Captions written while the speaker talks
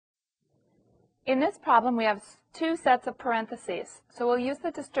In this problem, we have two sets of parentheses, so we'll use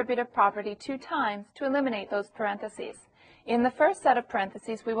the distributive property 2 times to eliminate those parentheses. In the first set of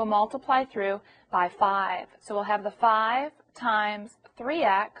parentheses, we will multiply through by 5. So we'll have the 5 times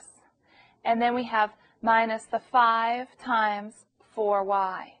 3x, and then we have minus the 5 times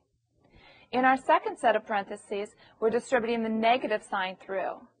 4y. In our second set of parentheses, we're distributing the negative sign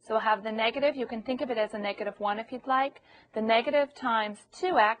through. So we'll have the negative, you can think of it as a negative 1 if you'd like. The negative times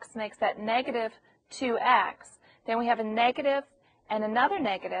 2x makes that negative 2x. Then we have a negative and another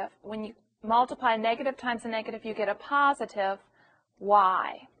negative. When you multiply a negative times a negative, you get a positive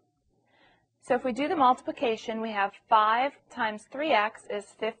y. So if we do the multiplication, we have 5 times 3x is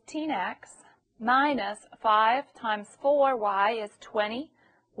 15x, minus 5 times 4y is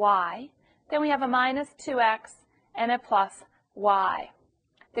 20y. Then we have a minus 2x and a plus y.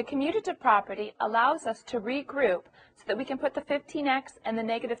 The commutative property allows us to regroup so that we can put the 15x and the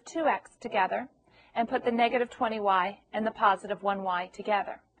negative 2x together and put the negative 20y and the positive 1y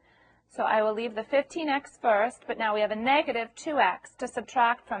together. So I will leave the 15x first, but now we have a negative 2x to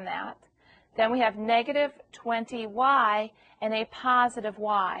subtract from that. Then we have negative 20y and a positive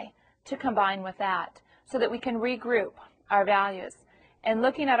y to combine with that so that we can regroup our values. And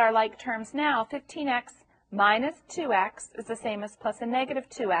looking at our like terms now, 15x minus 2x is the same as plus a negative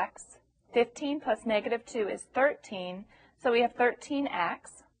 2x. 15 plus negative 2 is 13, so we have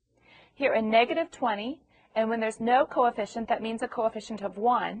 13x. Here a negative 20, and when there's no coefficient, that means a coefficient of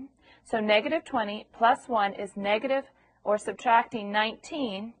 1. So negative 20 plus 1 is negative, or subtracting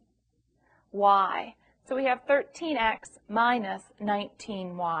 19y. So we have 13x minus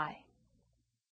 19y.